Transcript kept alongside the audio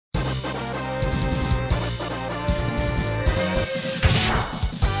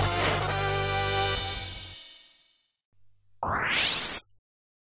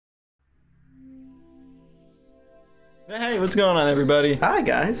Hey, what's going on, everybody? Hi,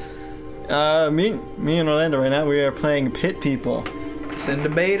 guys. Me and Orlando right now, we are playing Pit People. It's in the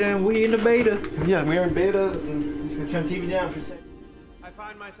beta, and we in the beta. Yeah, we are in beta. I'm just gonna turn TV down for a second. I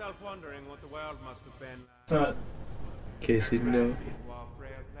find myself wondering what the world must have been It's not... Casey, no. into our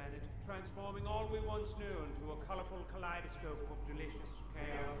frail planet, transforming all we once knew into a colorful kaleidoscope of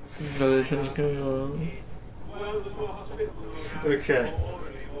delicious chaos. Okay.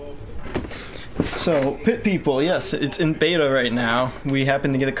 So, Pit People, yes, it's in beta right now. We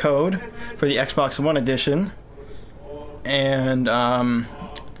happen to get a code for the Xbox One edition. And,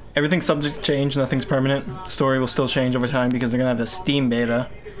 everything's subject to change, nothing's permanent. The story will still change over time because they're gonna have a Steam beta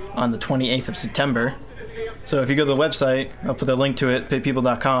on the 28th of September. So if you go to the website, I'll put the link to it,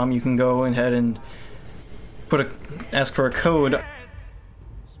 pitpeople.com, you can go ahead and ask for a code.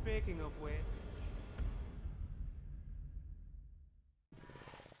 Speaking of which,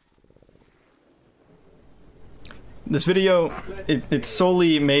 This video, it's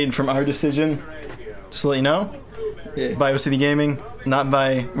solely made from our decision, just to let you know, Yeah. by OCDGaming.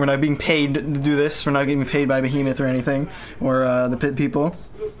 We're not being paid to do this, we're not getting paid by Behemoth or anything, or the Pit People.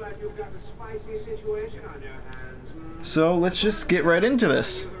 looks like you've got a spicy situation on your hands. So let's just get right into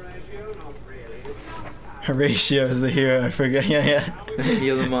this. Horatio, not really. Horatio is the hero, I forget, yeah.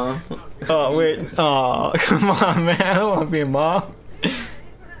 You're the mom. Oh, wait, oh, come on, man, I don't want to be a mom.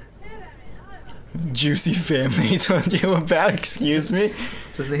 Juicy family told you about, excuse me?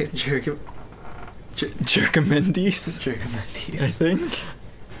 What's his name? Jerkamendes, I Jerkamendes. think.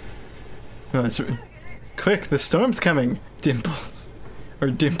 Oh, that's right. Quick, the storm's coming. Dimples. Or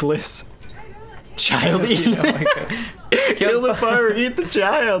Dimpless. Child eat. Oh my God. Kill the farmer, eat the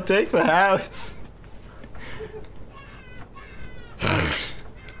child, take the house.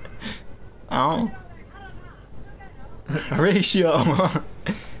 Oh. Horatio.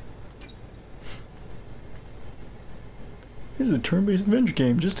 This is a turn-based adventure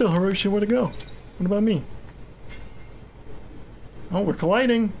game. Just tell Horatio where to go. What about me? Oh, we're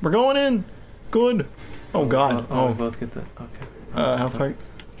colliding. We're going in. Good. Oh, God. Oh, we both get that. Okay. How far? I'm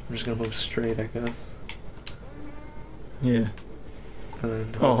just gonna move straight, I guess. Yeah. And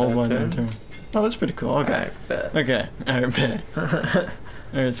then Oh, hold on. turn. Turn. Oh, that's pretty cool. Okay. Alright, bet. Okay. Alright, bet.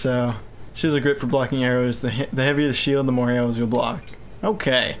 Alright, so... Shields are great for blocking arrows. The heavier the shield, the more arrows you'll block.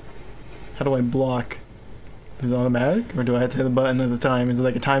 Okay. How do I block? Is it automatic? Or do I have to hit the button at the time? Is it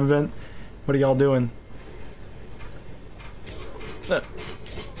like a time event? What are y'all doing?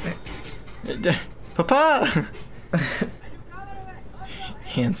 Papa!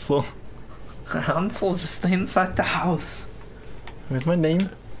 Hansel. Hansel, just stay inside the house. What's my name?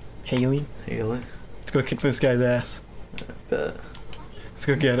 Haley. Haley. Let's go kick this guy's ass. Bet. Let's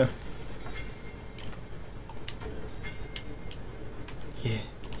go get him. Yeah,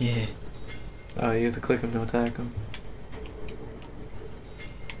 yeah. Oh, you have to click him to attack him.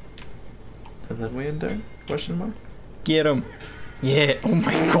 And then we enter? Question mark? Get him. Yeah. Oh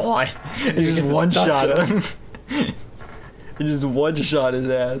my god. It just one-shot him. It just one-shot his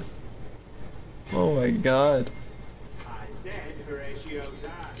ass. Oh my god. I said Horatio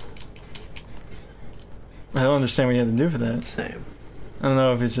died. I don't understand what you have to do for that. Same. I don't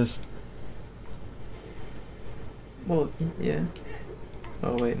know if it's just... Well, yeah.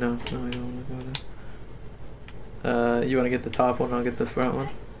 Oh wait, no, we don't want to go there. You want to get the top one? I'll get the front one.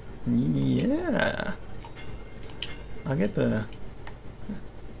 Yeah. I'll get the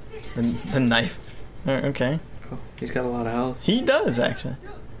knife. Okay. Oh, he's got a lot of health. He does, actually.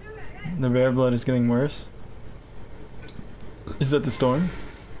 The bear blood is getting worse. Is that the storm?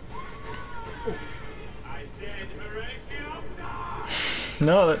 I said Horatio died.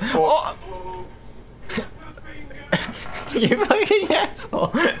 No, that... Oh! You fucking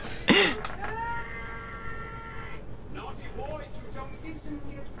asshole! Naughty boys who don't listen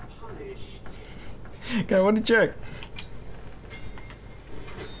get punished. God, what a jerk.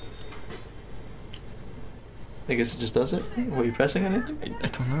 I guess it just does it. Were you pressing on it? I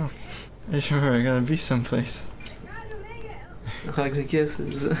don't know. I just remember I gotta be someplace. I like the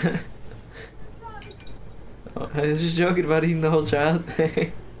kisses. Oh, I was just joking about eating the whole child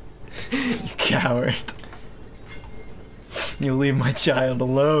thing. You coward. You leave my child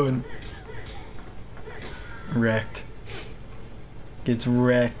alone. Wrecked. Gets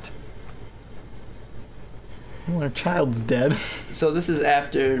wrecked. Oh, our child's dead. So this is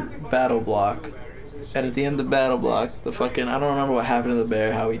after Battle Block. And at the end of Battle Block, the fucking... I don't remember what happened to the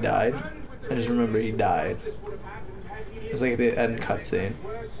bear, how he died. I just remember he died. It was like the end cutscene.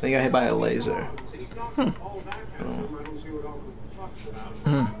 Then he got hit by a laser. Hmm.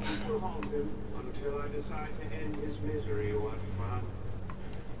 Hmm. Until I decide to end his misery one month.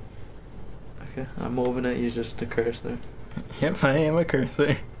 Okay, I'm moving it. You just a cursor. Yep, I am a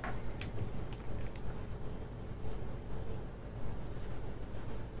cursor.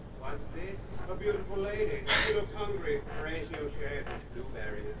 What's this? A beautiful lady. She looks hungry. Horatio shared his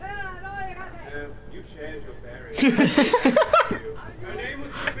blueberries. You shared your berries. Her name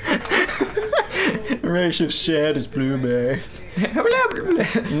was Horatio shared his blueberries.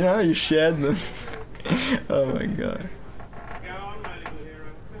 No, you shared them. Oh my god. Go on, my little hero.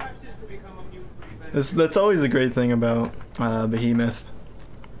 Perhaps this could become a mutually beneficial. That's always a great thing about Behemoth.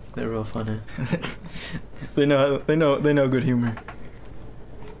 They're real funny. They know good humor.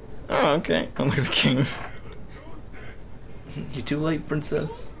 Oh, okay. Oh, look at the king. You too late,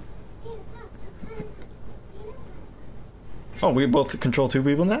 princess. Oh, we both control 2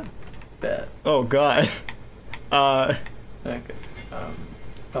 people now? Bet. Oh god. Okay.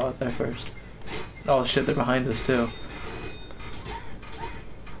 Oh, there first. Oh shit, they're behind us too.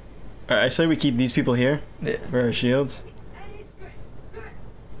 Alright, I say we keep these people here Yeah. for our shields.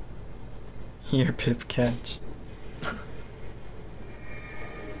 Here, Pip, catch.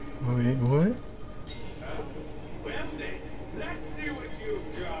 Wait, what? Well then, let's see what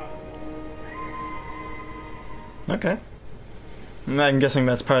you've got. Okay. I'm guessing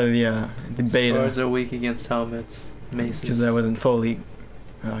that's part of the beta. Swords are weak against helmets. Maces. Because that wasn't fully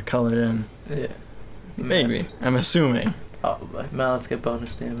colored in. Yeah. Maybe. I'm assuming. Probably. Mallets get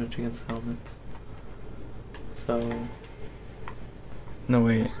bonus damage against helmets. So. No,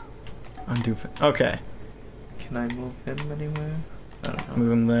 wait. Undo. Okay. Can I move him anywhere? I don't know.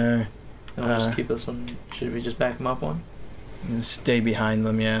 Move him there. And we'll just keep this one. Should we just back him up one? Stay behind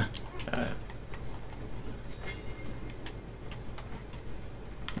them, yeah. Alright.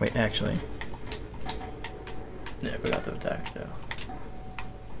 Wait, actually. Yeah, we got the attack too.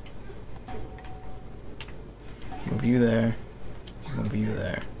 Move you there. Move you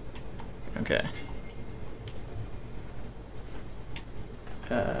there. Okay.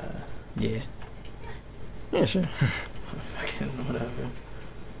 Yeah. Yeah, sure. Fucking whatever.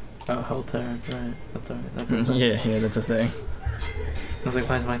 Oh, whole turn, right. That's alright. That's a thing. Yeah, that's a thing. I was like,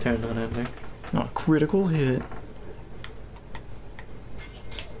 why is my turn not ending? Oh, critical hit.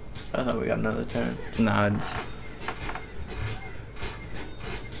 I thought we got another turn. Nah, it's...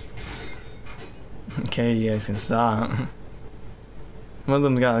 Okay, you guys can stop. One of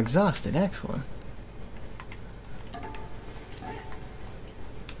them got exhausted. Excellent.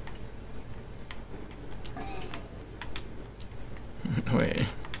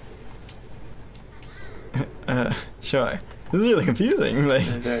 Wait. Sure. This is really confusing. Like,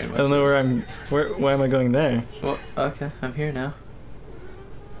 Yeah, very I much. don't know where I'm. Why am I going there? Well, okay, I'm here now.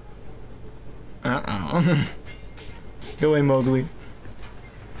 Go away, Mowgli.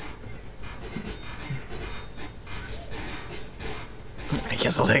 I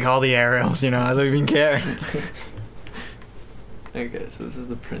guess I'll take all the arrows. You know, I don't even care. Okay, so this is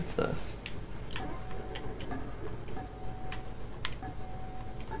the princess.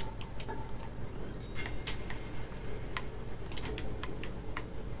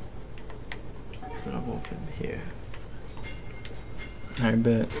 And I'll move him here. I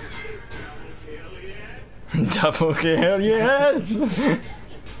bet. Double kill, yes!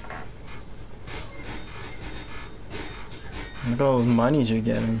 Look at all those monies you're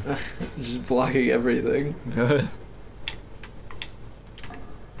getting. Just blocking everything. Good.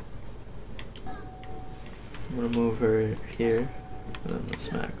 I'm gonna move her here, and then I'm gonna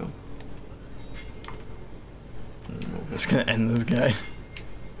smack him. And then move I'm just him. gonna end this guy.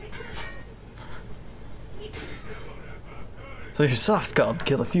 So your soft skull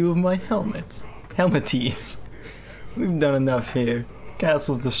kill a few of my helmets. Helmeties. We've done enough here.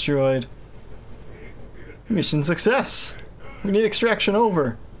 Castle's destroyed. Mission success! We need extraction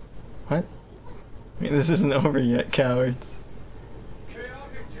over. What? I mean, this isn't over yet, cowards.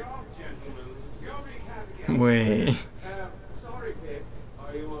 Chaotic job, gentlemen. Nobody can Wait. Sorry, Pip.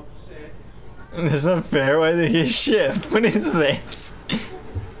 Are you upset? This is unfair. Why did he ship? What is this?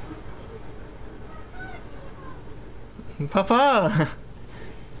 Papa!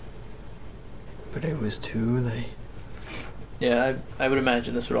 But it was too late. Yeah, I would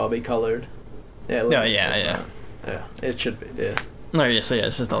imagine this would all be colored. Yeah. Look, Oh, yeah, it's yeah. not- yeah, it should be. Yeah. No, yes, yeah,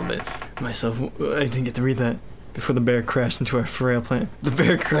 it's just all bit. Myself, I didn't get to read that before the bear crashed into our frail planet. The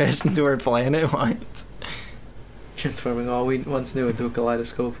bear crashed into our planet? What? Transforming all we once knew into a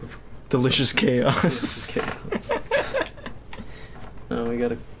kaleidoscope of Delicious chaos. delicious chaos. No, we got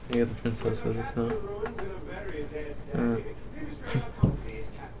the princess with us now. Ruins in a very dead Uh. day. These very obvious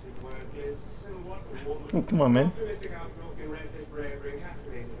Captain Worthless, and what a woman. Oh, come on, man. Optimistic outlook and reckless bravery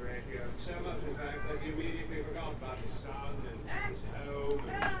captivated Horatio. So much, in fact, that he immediately forgot about his son and his home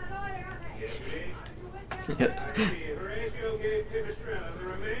and Estrella the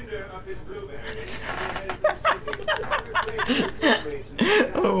remainder of his blueberries.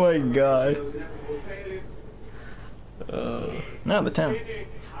 Oh my god. Now the town.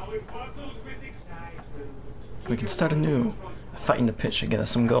 We can start anew. A fight in the pit should get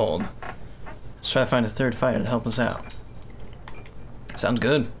us some gold. Let's try to find a third fighter to help us out. Sounds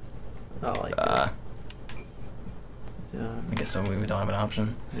good. I like that. Yeah. I guess we don't have an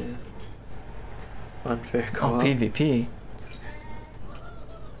option. Yeah. Unfair co-op. Oh, PvP.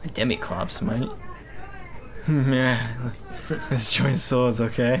 A Demi-Clops, mate. Man. Let's join swords,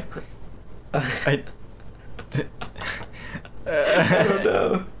 okay? I don't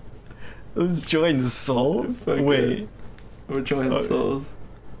know. Let's join the souls? Fuck Wait. it. We're joining souls.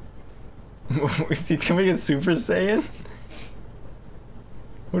 Is he becoming a Super Saiyan?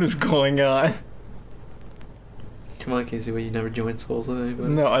 What is going on? Come on, Casey, you never joined souls with anybody?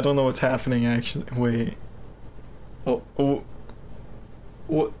 No, I don't know what's happening actually. Wait. Oh. Oh.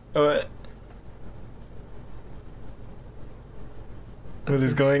 What? What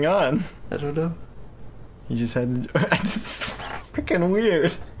is going on? I don't know. He just had to... This is so freaking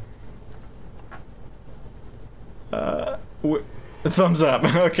weird. Thumbs up.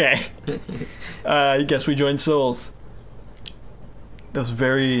 Okay. I guess we joined souls. That was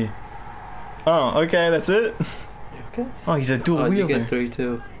very... Oh, okay, that's it? Okay. Oh, he's a dual wielder. You get 3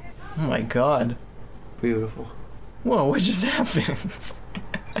 too. Oh my god. Beautiful. Whoa, what just happened?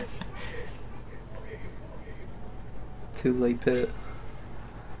 Too late pit.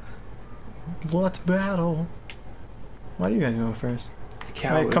 Let's battle. Why do you guys go first?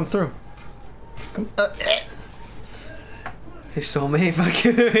 Alright, come through. Come. Hey, soulmate,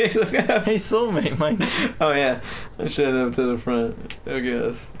 fucking. Hey, soulmate, Mike. Oh yeah, I should have to the front. I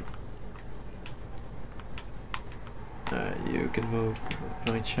guess. Alright, you can move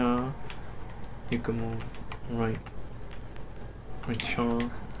right chaw. You can move right chaw.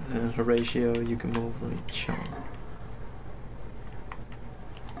 And Horatio, you can move right chaw.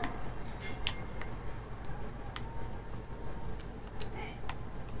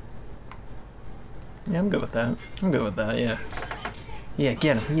 Yeah, I'm good with that. I'm good with that, yeah. Yeah,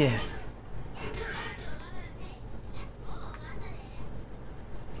 get him, yeah.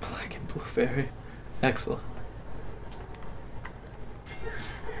 Black and blueberry. Excellent.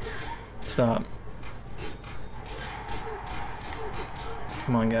 Stop.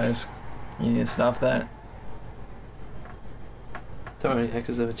 Come on, guys. You need to stop that. Don't worry,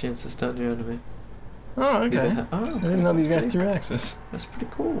 X's have a chance to stun your enemy. Oh, okay. Oh, I didn't know these guys threw axes. That's pretty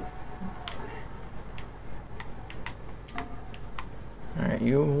cool. Alright,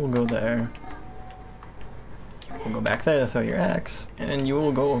 you will go there. We'll go back there to throw your axe, and you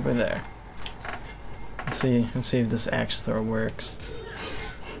will go over there. Let's see if this axe throw works.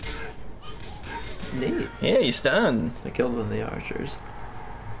 Neat. Yeah, he's stunned. I killed one of the archers.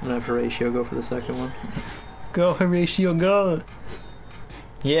 I'm gonna have Horatio go for the second one. Go, Horatio, go!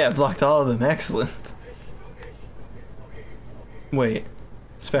 Yeah, blocked all of them. Excellent. Wait.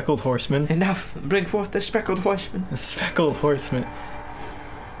 Speckled horseman? Enough! Bring forth the speckled horseman. The speckled horseman.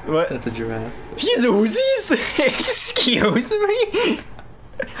 What? That's a giraffe. He's Uzis? Excuse me?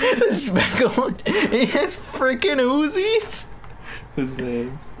 The speckled... He has freaking Uzis? Whose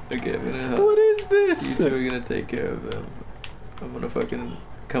veins? Okay, I'm gonna help. What is this? You two are gonna take care of him. I'm gonna fucking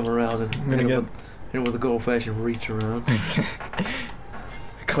come around and hit him with a good old fashioned reach around.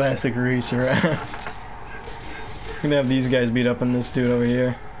 Classic reach around. I'm gonna have these guys beat up on this dude over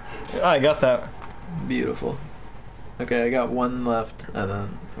here. Oh, I got that. Beautiful. Okay, I got one left, and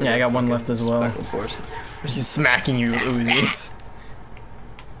then... Yeah, I got one left as well. Speckled horseman. He's smacking you with Uzis.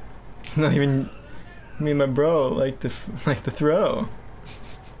 It's not even... Me and my bro like to throw.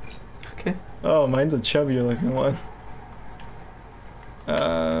 Okay. Oh, mine's a chubbier looking one.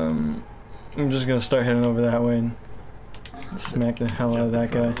 I'm just gonna start heading over that way and smack the hell out of that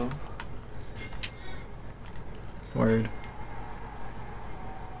guy. Word.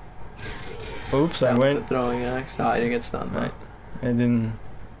 Oops, I went. The throwing axe. Oh, I didn't get stunned. Right. I didn't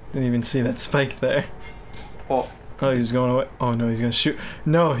even see that spike there. Oh. Oh, he's going away. Oh no, he's gonna shoot.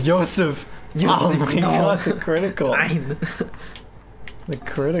 No, Joseph. Oh my god, the critical. Nine. The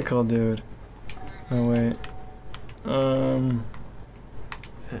critical, dude. Oh wait.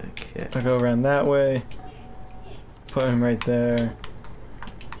 Okay. I'll go around that way. Put him right there.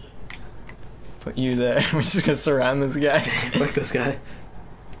 Put you there. We're just gonna surround this guy. Fuck this guy.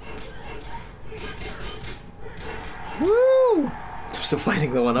 Woo! I'm still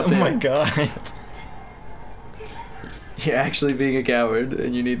fighting the one up Oh there. my god. You're actually being a coward,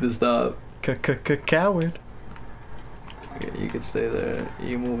 and you need to stop. Coward. Okay, you can stay there.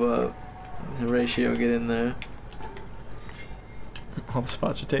 You move up. The ratio, get in there. All the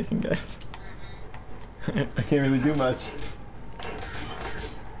spots are taken, guys. I can't really do much.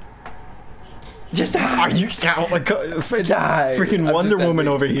 Just die! Are you oh my god, Die! freaking I'm Wonder just Woman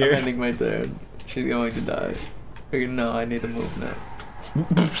ending- over here. I'm ending my turn. She's going to die. No, I need to move now.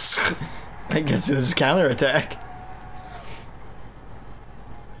 I guess it's counterattack.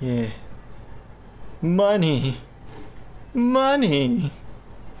 Yeah. Money. Money.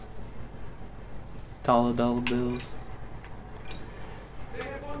 Dollar bills. They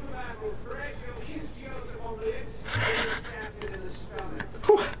have won the battle. Horatio kissed Joseph on the lips and stabbed him in the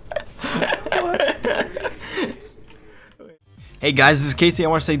stomach. Hey guys, this is Casey. I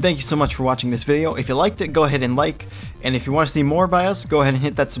want to say thank you so much for watching this video. If you liked it, go ahead and like. And if you want to see more by us, go ahead and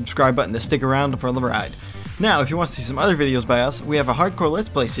hit that subscribe button to stick around for the ride. Now, if you want to see some other videos by us, we have a hardcore let's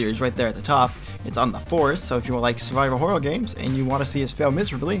play series right there at the top. It's on the forest, so if you like survival horror games and you want to see us fail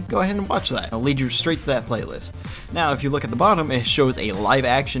miserably, go ahead and watch that. It'll lead you straight to that playlist. Now, if you look at the bottom, it shows a live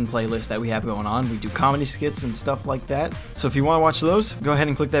action playlist that we have going on. We do comedy skits and stuff like that. So if you want to watch those, go ahead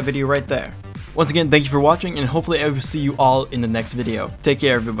and click that video right there. Once again, thank you for watching, and hopefully I will see you all in the next video. Take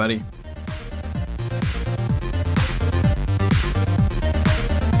care, everybody.